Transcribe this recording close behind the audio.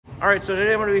All right, so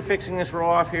today I'm gonna be fixing this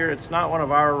roll-off here. It's not one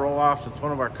of our roll-offs, it's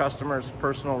one of our customers'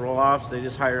 personal roll-offs. They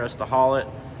just hire us to haul it,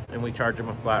 and we charge them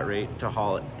a flat rate to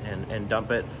haul it and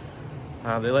dump it.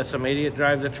 They let some idiot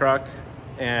drive the truck,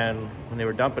 and when they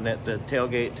were dumping it, the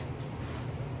tailgate,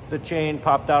 the chain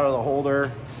popped out of the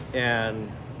holder,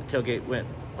 and the tailgate went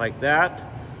like that,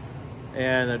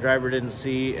 and the driver didn't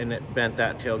see, and it bent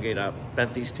that tailgate up.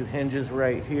 Bent these two hinges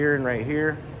right here and right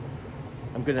here.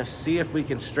 I'm gonna see if we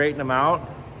can straighten them out,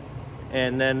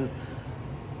 and then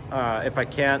if I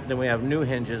can't, then we have new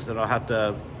hinges that I'll have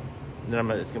to,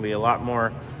 it's gonna be a lot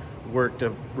more work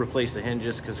to replace the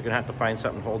hinges, because they're gonna have to find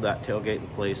something to hold that tailgate in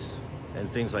place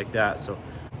and things like that. So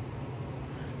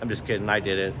I'm just kidding, I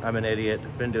did it. I'm an idiot.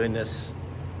 I've been doing this,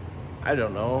 I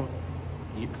don't know,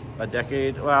 a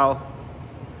decade. Well,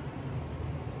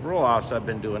 roll-offs I've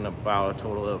been doing about a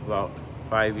total of about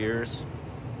 5 years,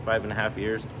 5.5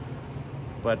 years.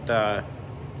 But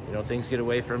you know, things get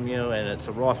away from you, and it's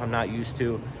a roll-off I'm not used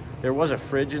to. There was a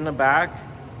fridge in the back,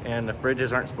 and the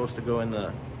fridges aren't supposed to go in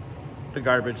the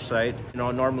garbage site. You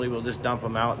know, normally we'll just dump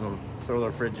them out and throw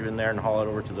the fridge in there and haul it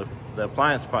over to the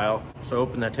appliance pile. So I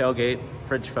opened the tailgate,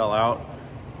 fridge fell out,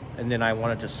 and then I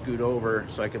wanted to scoot over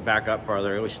so I could back up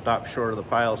farther. I always stop short of the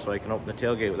pile so I can open the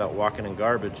tailgate without walking in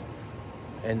garbage.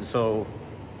 And so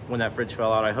when that fridge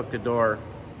fell out, I hooked the door,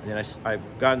 and then I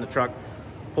got in the truck,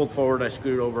 pulled forward, I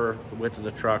scooted over the width of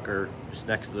the truck, or just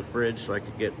next to the fridge, so I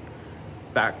could get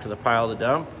back to the pile to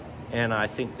dump. And I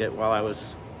think that while I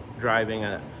was driving,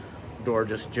 a door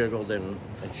just jiggled and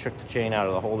shook the chain out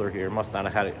of the holder here. Must not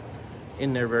have had it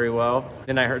in there very well.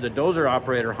 Then I heard the dozer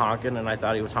operator honking, and I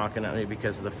thought he was honking at me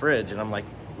because of the fridge. And I'm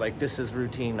like this is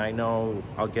routine. I know,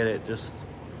 I'll get it, just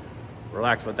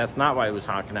relax. But that's not why he was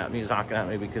honking at me. He was honking at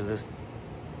me because this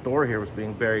door here was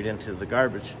being buried into the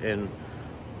garbage and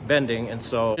bending. And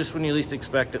so just when you least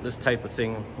expect it, this type of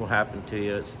thing will happen to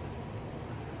you.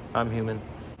 I'm human.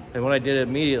 And what I did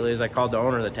immediately is I called the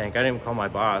owner of the tank. I didn't even call my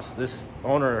boss. This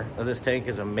owner of this tank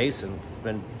is a mason. He's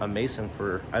been a mason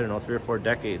for, I don't know, 3 or 4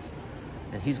 decades.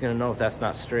 And he's gonna know if that's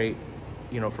not straight,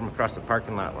 you know, from across the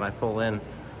parking lot when I pull in.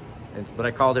 But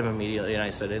I called him immediately, and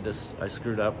I said, hey, I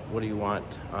screwed up. What do you want?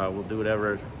 We'll do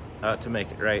whatever to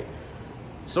make it right.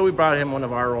 So we brought him one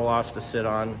of our roll-offs to sit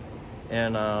on,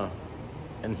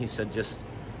 and he said, just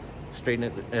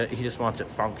straighten it. He just wants it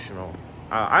functional.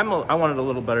 I want it a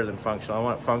little better than functional. I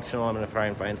want it functional. I'm gonna try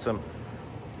and find some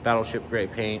Battleship gray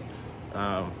paint.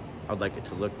 I'd like it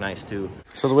to look nice too.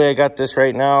 So the way I got this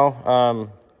right now,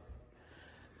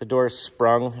 the door's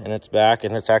sprung and it's back,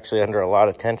 and it's actually under a lot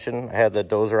of tension. I had the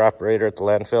dozer operator at the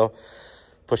landfill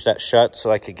push that shut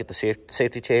so I could get the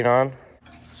safety chain on.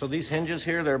 So these hinges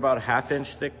here, they're about a 1/2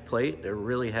 inch thick plate. They're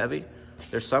really heavy.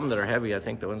 There's some that are heavy. I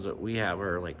think the ones that we have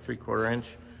are like 3/4 inch,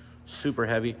 super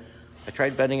heavy. I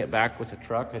tried bending it back with the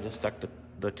truck. I just stuck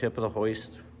the tip of the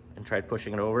hoist and tried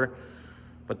pushing it over,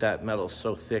 but that metal's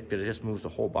so thick that it just moves the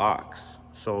whole box.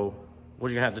 So what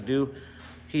you're gonna have to do,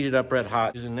 heat it up red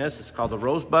hot. Using this, it's called the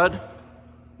Rosebud.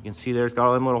 You can see there's got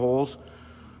all them little holes.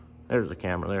 There's the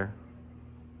camera there.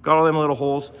 Got all them little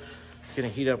holes. Gonna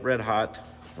heat up red hot.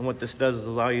 And what this does is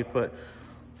allow you to put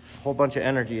a whole bunch of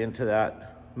energy into that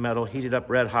metal, heat it up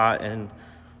red hot, and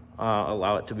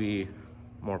allow it to be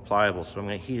more pliable. So I'm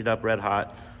gonna heat it up red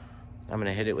hot. I'm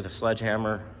gonna hit it with a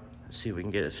sledgehammer, see if we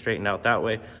can get it straightened out that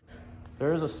way.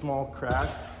 There is a small crack.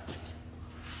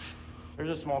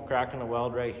 There's a small crack in the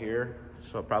weld right here.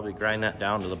 So I'll probably grind that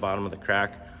down to the bottom of the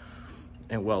crack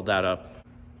and weld that up.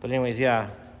 But anyways, yeah,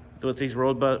 with these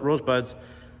Rosebuds,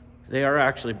 they are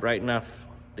actually bright enough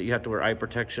that you have to wear eye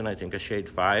protection. I think a shade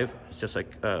 5. It's just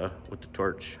like with the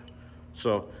torch.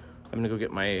 So I'm gonna go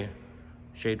get my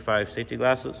shade 5 safety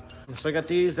glasses. So I got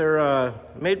these. They're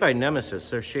made by Nemesis.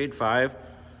 They're shade 5.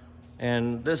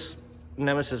 And this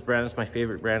Nemesis brand is my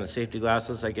favorite brand of safety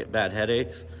glasses. I get bad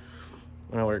headaches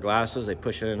when I wear glasses. They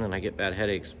push in and I get bad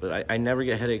headaches. But I never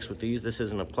get headaches with these. This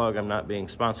isn't a plug. I'm not being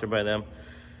sponsored by them.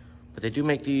 But they do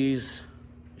make these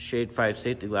shade 5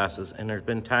 safety glasses. And there's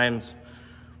been times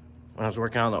when I was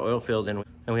working out in the oil field and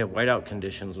we have whiteout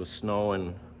conditions with snow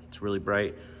and it's really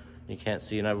bright. You can't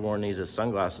see, and I've worn these as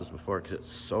sunglasses before because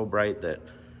it's so bright that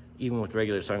even with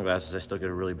regular sunglasses, I still get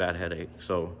a really bad headache.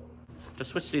 So to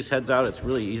switch these heads out, it's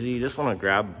really easy. You just want to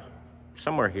grab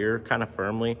somewhere here kind of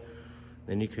firmly.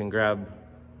 Then you can grab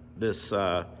this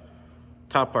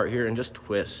top part here and just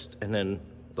twist, and then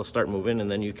they'll start moving,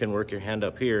 and then you can work your hand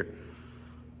up here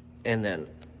and then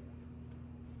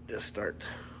just start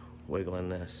wiggling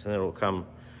this, and it'll come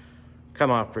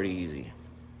off pretty easy.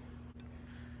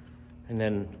 And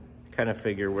then kind of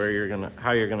figure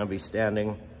how you're gonna be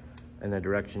standing and the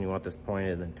direction you want this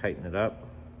pointed, and tighten it up.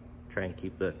 Try and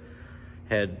keep the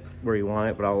head where you want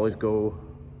it, but I'll always go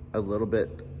a little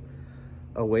bit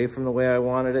away from the way I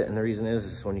wanted it. And the reason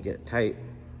is when you get tight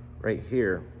right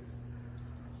here,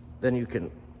 then you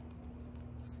can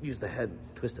use the head,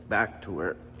 twist it back to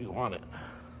where you want it.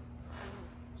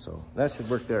 So that should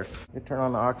work there. You turn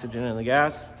on the oxygen and the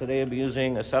gas. Today I'll be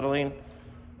using acetylene.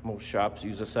 Most shops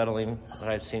use acetylene, but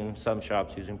I've seen some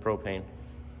shops using propane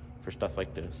for stuff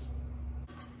like this.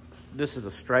 This is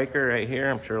a striker right here.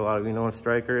 I'm sure a lot of you know what a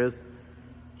striker is.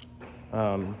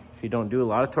 If you don't do a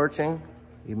lot of torching,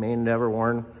 you may never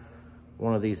worn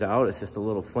one of these out. It's just a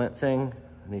little flint thing,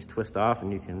 and these twist off,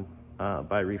 and you can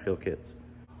buy refill kits.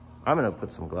 I'm gonna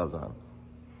put some gloves on.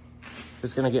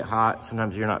 It's gonna get hot.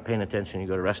 Sometimes you're not paying attention. You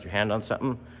go to rest your hand on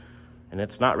something, and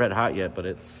it's not red hot yet, but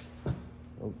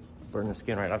it'll burn the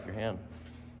skin right off your hand.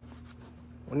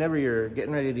 Whenever you're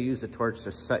getting ready to use the torch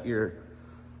to set your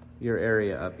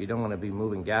area up, you don't want to be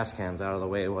moving gas cans out of the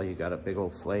way while you got a big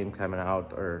old flame coming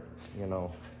out, or you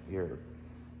know, your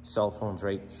cell phone's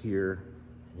right here.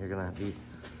 You're gonna be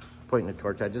pointing the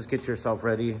torch at. Just get yourself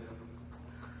ready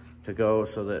to go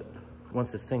so that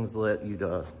once this thing's lit, you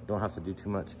don't have to do too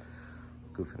much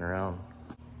goofing around.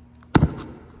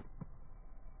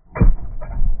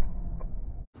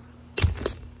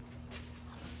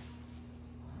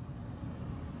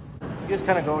 You just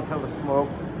kind of go until the smoke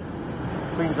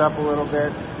cleans up a little bit.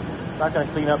 It's not going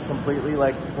to clean up completely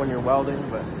like when you're welding,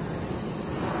 but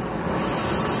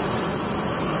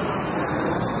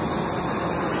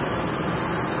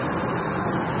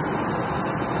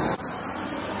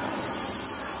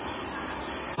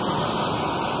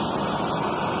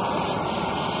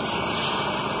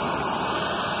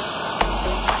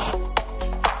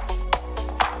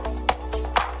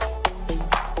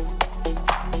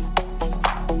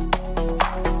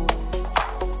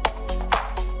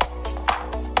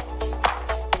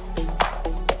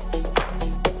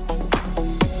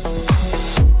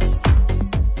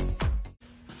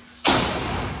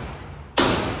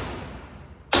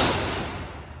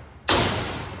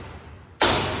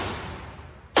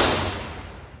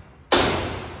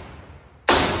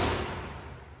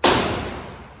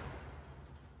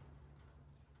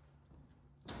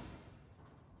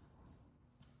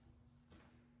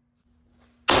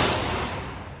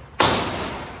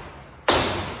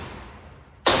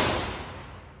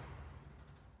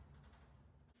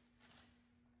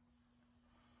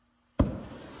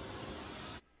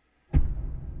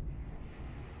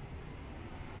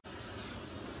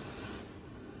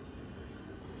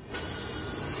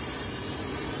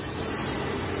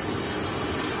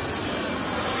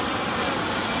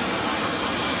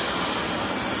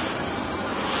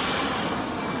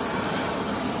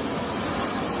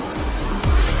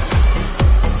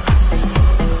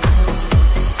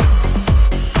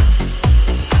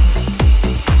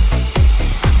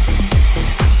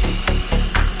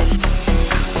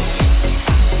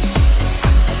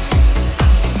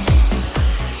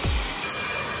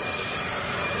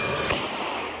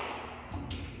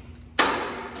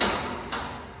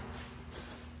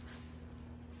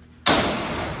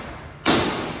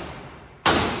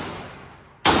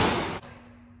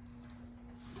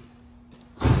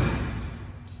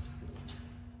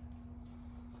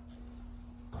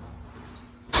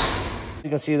you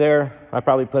can see there, I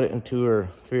probably put it in 2 or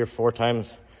 3 or 4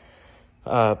 times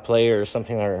play or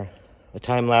something, or a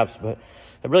time lapse, but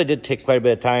it really did take quite a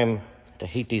bit of time to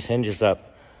heat these hinges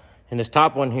up. And this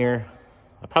top one here,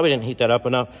 I probably didn't heat that up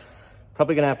enough.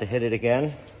 Probably gonna have to hit it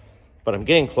again, but I'm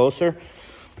getting closer.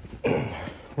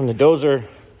 When the dozer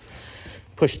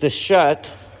pushed this shut,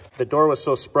 the door was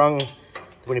so sprung,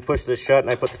 when you push this shut and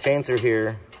I put the chain through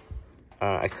here,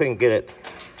 I couldn't get it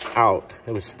out.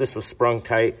 This was sprung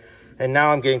tight. And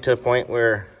now I'm getting to a point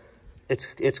where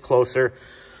it's closer,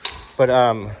 but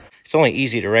it's only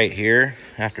easy to right here.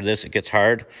 After this, it gets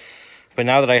hard. But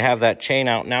now that I have that chain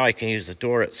out, now I can use the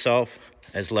door itself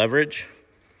as leverage.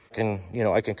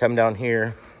 I can come down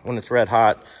here when it's red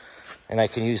hot, and I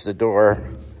can use the door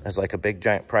as like a big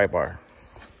giant pry bar.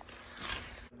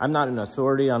 I'm not an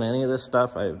authority on any of this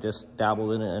stuff. I've just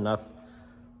dabbled in it enough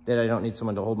that I don't need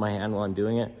someone to hold my hand while I'm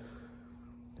doing it.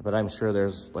 But I'm sure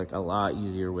there's like a lot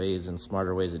easier ways and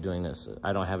smarter ways of doing this.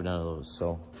 I don't have none of those.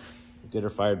 So get her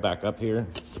fired back up here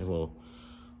and we'll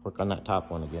work on that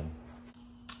top one again.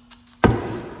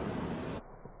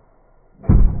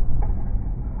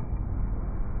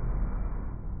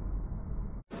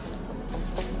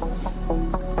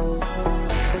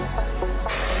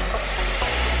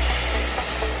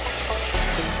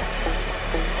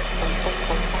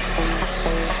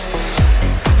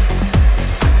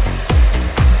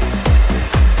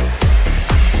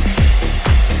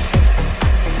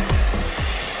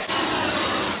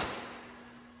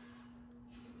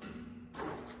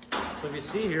 So if you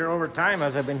see here over time,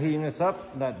 as I've been heating this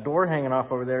up, that door hanging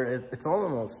off over there, it's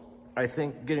almost, I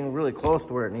think, getting really close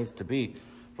to where it needs to be.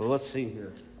 But let's see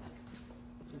here.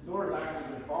 The door's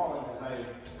actually been falling as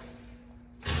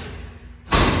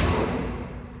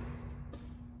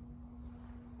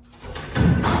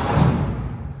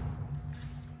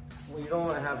what you don't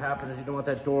want to have happen is you don't want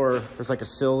that door, there's like a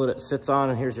sill that it sits on,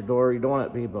 and here's your door. You don't want it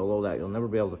to be below that. You'll never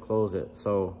be able to close it.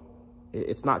 So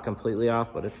it's not completely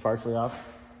off, but it's partially off.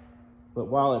 But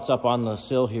while it's up on the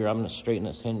sill here, I'm going to straighten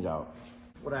this hinge out.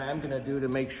 What I am going to do to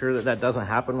make sure that that doesn't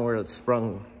happen where it's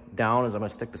sprung down is I'm going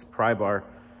to stick this pry bar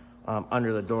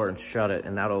under the door and shut it,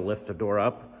 and that'll lift the door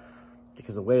up,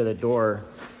 because the weight of the door,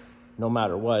 no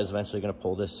matter what, is eventually going to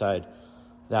pull this side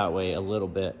that way a little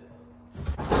bit.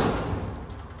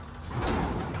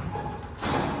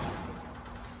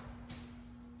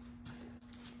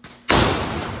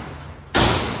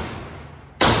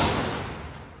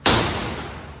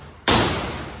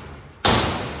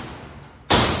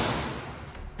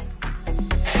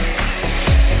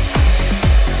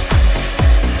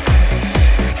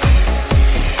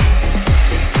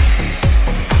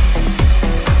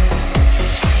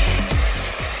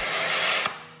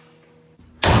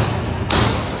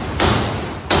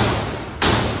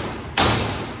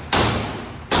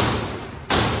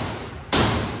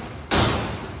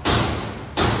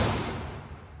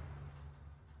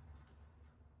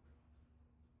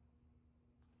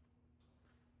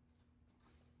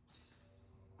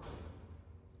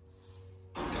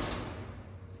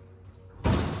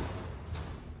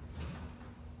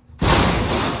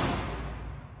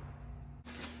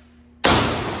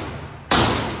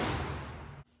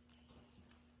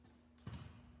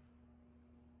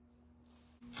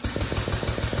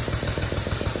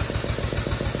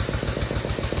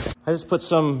 I just put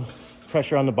some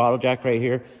pressure on the bottle jack right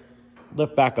here,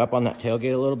 lift back up on that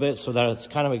tailgate a little bit so that it's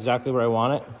kind of exactly where I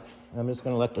want it. I'm just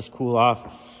gonna let this cool off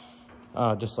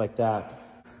just like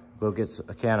that. Go get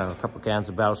a couple cans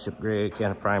of Battleship Gray, a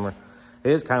can of primer.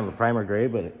 It is kind of a primer gray,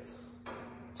 but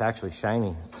it's actually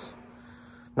shiny. It's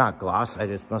not gloss, I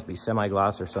just must be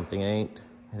semi-gloss or something. It ain't,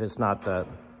 it's not that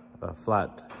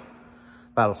flat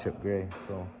Battleship Gray,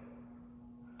 so.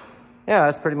 Yeah,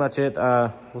 that's pretty much it.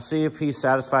 We'll see if he's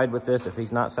satisfied with this. If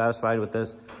he's not satisfied with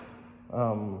this,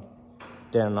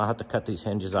 then I'll have to cut these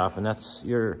hinges off, and that's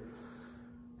gonna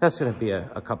be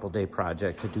a couple day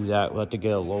project to do that. We'll have to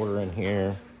get a loader in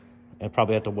here and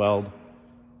probably have to weld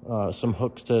some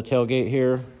hooks to the tailgate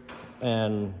here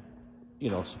and, you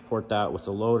know, support that with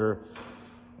the loader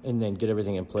and then get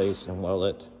everything in place and weld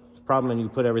it. The problem when you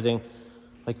put everything,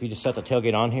 like if you just set the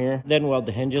tailgate on here, then weld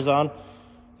the hinges on,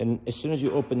 and as soon as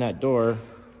you open that door,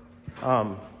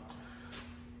 the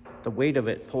weight of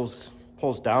it pulls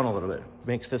down a little bit,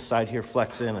 makes this side here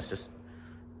flex in. It's just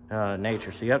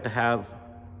nature. So you have to have,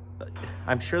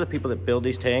 I'm sure the people that build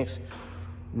these tanks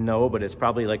know, but it's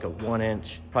probably like a 1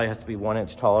 inch, probably has to be 1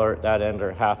 inch taller at that end, or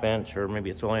a ½ inch, or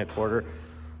maybe it's only a quarter,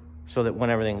 so that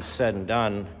when everything's said and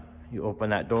done, you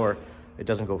open that door, it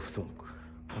doesn't go thunk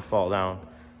and fall down.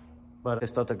 But I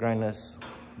still have to grind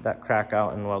that crack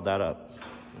out and weld that up.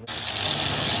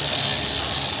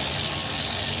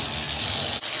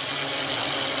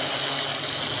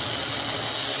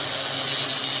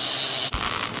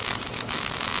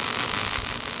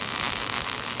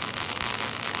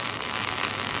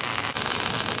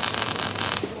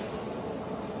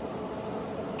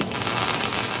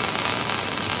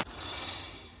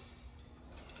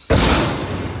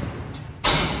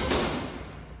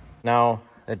 Now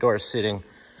the door is sitting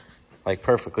like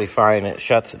perfectly fine. It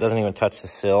shuts, it doesn't even touch the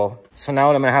sill. So now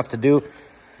what I'm gonna have to do,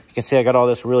 you can see I got all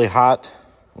this really hot.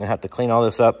 I'm gonna have to clean all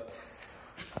this up,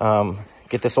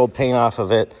 get this old paint off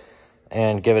of it,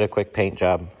 and give it a quick paint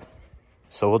job.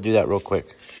 So we'll do that real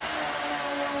quick.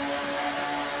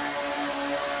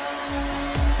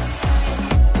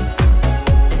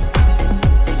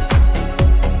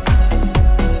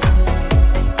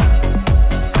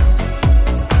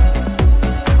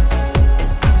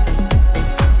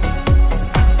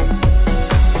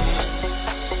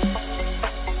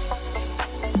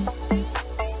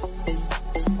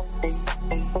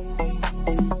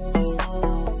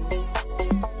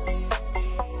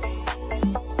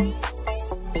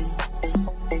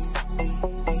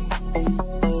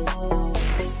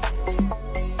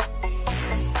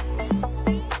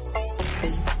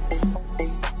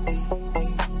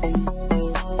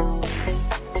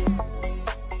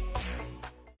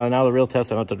 Now the real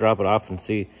test, I'm going to have to drop it off and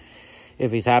see if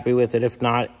he's happy with it. If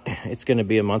not, it's going to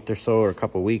be a month or so, or a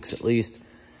couple weeks at least,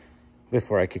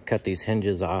 before I could cut these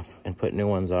hinges off and put new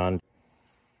ones on.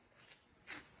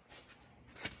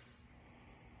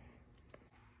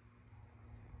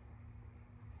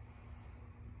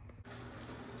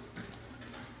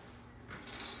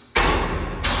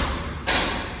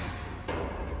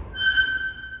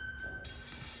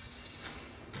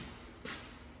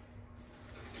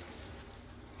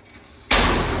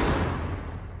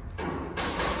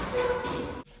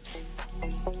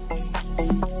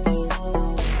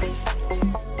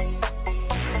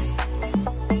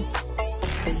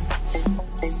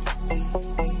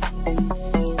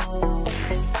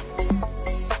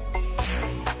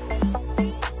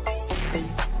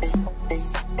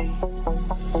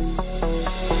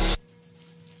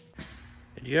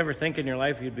 ever think in your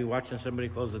life you'd be watching somebody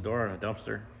close the door on a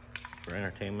dumpster for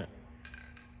entertainment?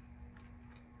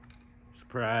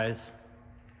 Surprise.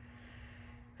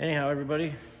 Anyhow,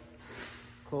 everybody,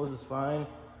 closes fine.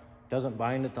 Doesn't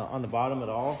bind on the bottom at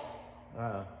all.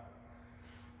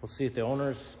 We'll see if the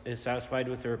owner is satisfied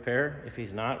with the repair. If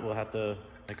he's not, we'll have to,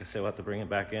 like I said, we'll have to bring it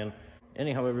back in.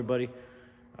 Anyhow, everybody,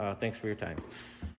 thanks for your time.